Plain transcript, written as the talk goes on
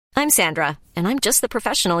I'm Sandra, and I'm just the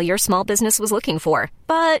professional your small business was looking for.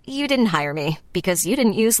 But you didn't hire me because you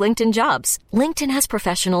didn't use LinkedIn Jobs. LinkedIn has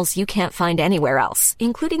professionals you can't find anywhere else,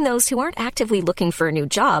 including those who aren't actively looking for a new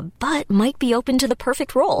job, but might be open to the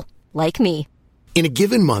perfect role, like me. In a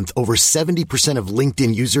given month, over 70% of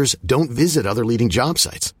LinkedIn users don't visit other leading job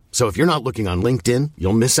sites. So if you're not looking on LinkedIn,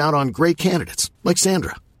 you'll miss out on great candidates like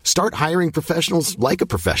Sandra. Start hiring professionals like a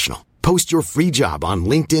professional. Post your free job on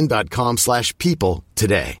linkedin.com/people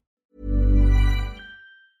today.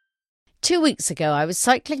 2 weeks ago, I was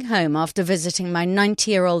cycling home after visiting my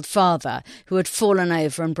 90-year-old father who had fallen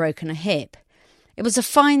over and broken a hip. It was a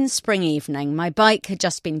fine spring evening, my bike had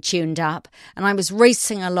just been tuned up, and I was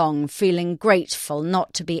racing along feeling grateful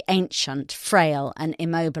not to be ancient, frail and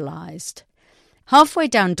immobilised. Halfway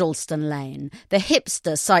down Dalston Lane, the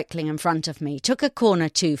hipster cycling in front of me took a corner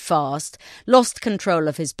too fast, lost control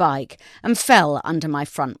of his bike and fell under my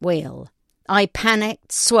front wheel. I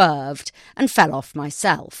panicked, swerved and fell off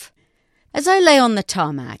myself. As I lay on the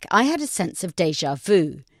tarmac, I had a sense of déjà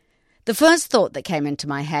vu. The first thought that came into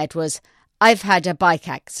my head was, I've had a bike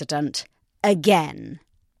accident. Again.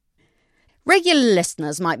 Regular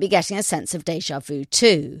listeners might be getting a sense of déjà vu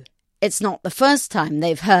too. It's not the first time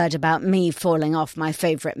they've heard about me falling off my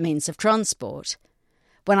favourite means of transport.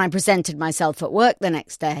 When I presented myself at work the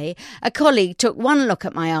next day, a colleague took one look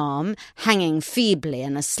at my arm, hanging feebly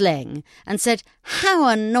in a sling, and said, "How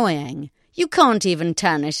annoying! You can't even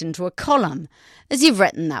turn it into a column, as you've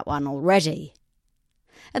written that one already."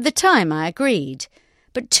 At the time I agreed,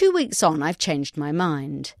 but 2 weeks on I've changed my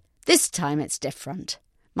mind. This time it's different.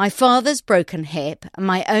 My father's broken hip and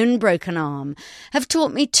my own broken arm have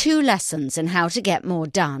taught me 2 lessons in how to get more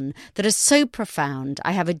done that are so profound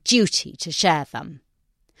I have a duty to share them.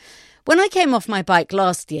 When I came off my bike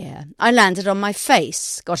last year, I landed on my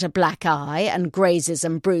face, got a black eye and grazes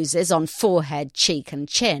and bruises on forehead, cheek and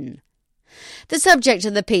chin. The subject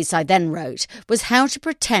of the piece I then wrote was how to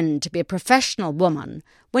pretend to be a professional woman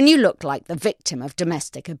when you look like the victim of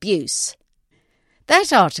domestic abuse.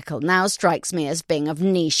 That article now strikes me as being of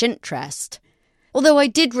niche interest. Although I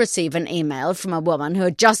did receive an email from a woman who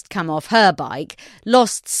had just come off her bike,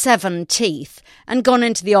 lost 7 teeth, and gone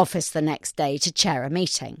into the office the next day to chair a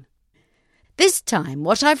meeting. This time,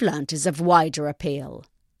 what I've learnt is of wider appeal.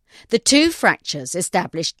 The 2 fractures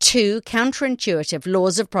establish 2 counterintuitive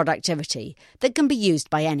laws of productivity that can be used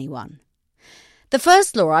by anyone. The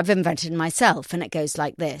first law I've invented myself, and it goes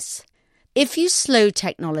like this. If you slow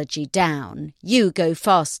technology down, you go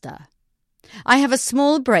faster. I have a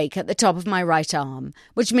small break at the top of my right arm,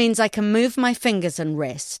 which means I can move my fingers and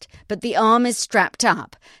wrist, but the arm is strapped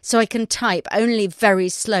up, so I can type only very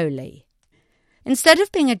slowly. Instead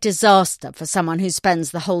of being a disaster for someone who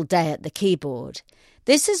spends the whole day at the keyboard,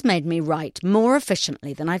 this has made me write more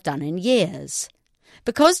efficiently than I've done in years.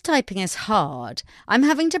 Because typing is hard, I'm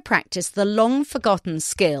having to practice the long-forgotten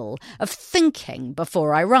skill of thinking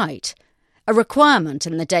before I write, a requirement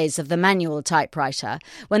in the days of the manual typewriter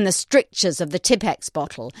when the strictures of the Tipp-Ex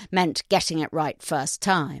bottle meant getting it right first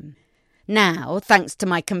time. Now, thanks to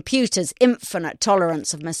my computer's infinite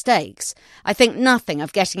tolerance of mistakes, I think nothing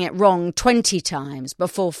of getting it wrong 20 times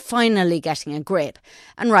before finally getting a grip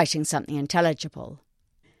and writing something intelligible.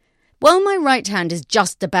 While my right hand is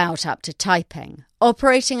just about up to typing,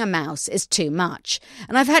 operating a mouse is too much,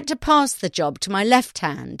 and I've had to pass the job to my left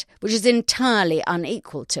hand, which is entirely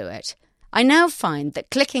unequal to it. I now find that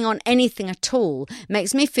clicking on anything at all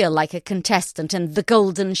makes me feel like a contestant in The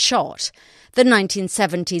Golden Shot, the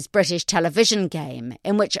 1970s British television game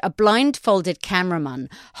in which a blindfolded cameraman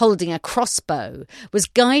holding a crossbow was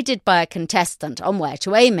guided by a contestant on where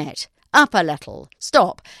to aim it. Up a little,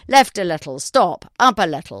 stop, left a little, stop, up a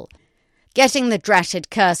little. Getting the dratted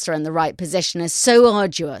cursor in the right position is so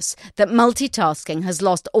arduous that multitasking has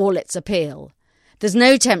lost all its appeal. There's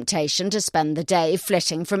no temptation to spend the day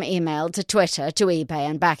flitting from email to Twitter to eBay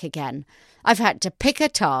and back again. I've had to pick a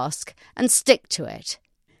task and stick to it.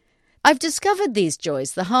 I've discovered these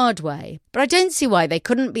joys the hard way, but I don't see why they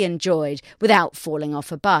couldn't be enjoyed without falling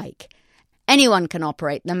off a bike. Anyone can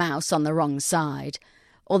operate the mouse on the wrong side,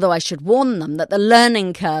 although I should warn them that the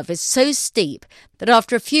learning curve is so steep that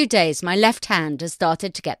after a few days my left hand has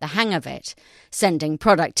started to get the hang of it, sending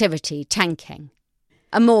productivity tanking.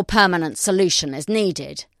 A more permanent solution is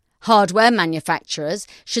needed. Hardware manufacturers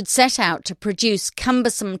should set out to produce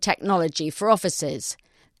cumbersome technology for offices,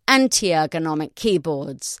 anti-ergonomic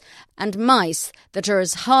keyboards, and mice that are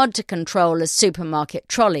as hard to control as supermarket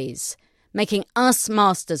trolleys, making us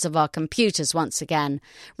masters of our computers once again,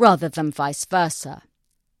 rather than vice versa.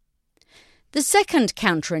 The second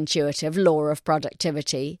counterintuitive law of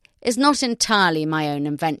productivity is not entirely my own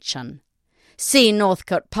invention. C.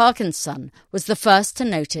 Northcote Parkinson was the first to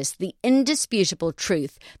notice the indisputable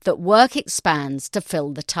truth that work expands to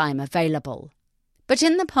fill the time available. But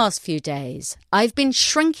in the past few days, I've been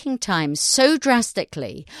shrinking time so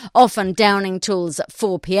drastically, often downing tools at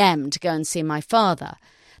 4 p.m. to go and see my father,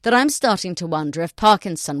 that I'm starting to wonder if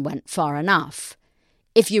Parkinson went far enough.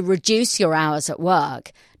 If you reduce your hours at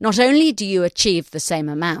work, not only do you achieve the same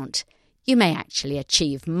amount, you may actually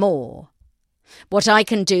achieve more. What I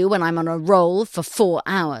can do when I'm on a roll for 4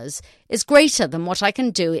 hours is greater than what I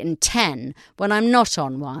can do in 10 when I'm not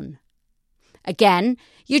on one. Again,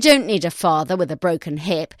 you don't need a father with a broken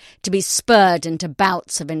hip to be spurred into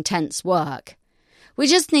bouts of intense work. We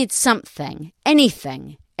just need something,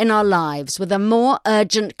 anything, in our lives with a more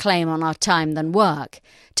urgent claim on our time than work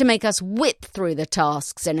to make us whip through the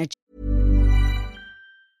tasks in a...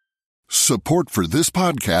 Support for this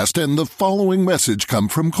podcast and the following message come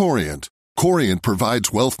from Corient. Corient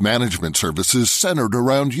provides wealth management services centered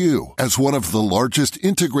around you. As one of the largest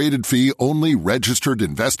integrated fee-only registered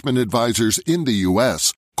investment advisors in the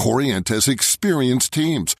U.S., Corient has experienced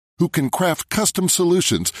teams who can craft custom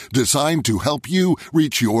solutions designed to help you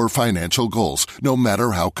reach your financial goals, no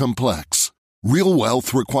matter how complex. Real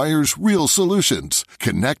wealth requires real solutions.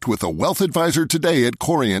 Connect with a wealth advisor today at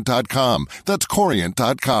Corient.com. That's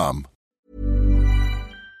Corient.com.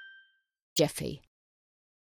 Jiffy.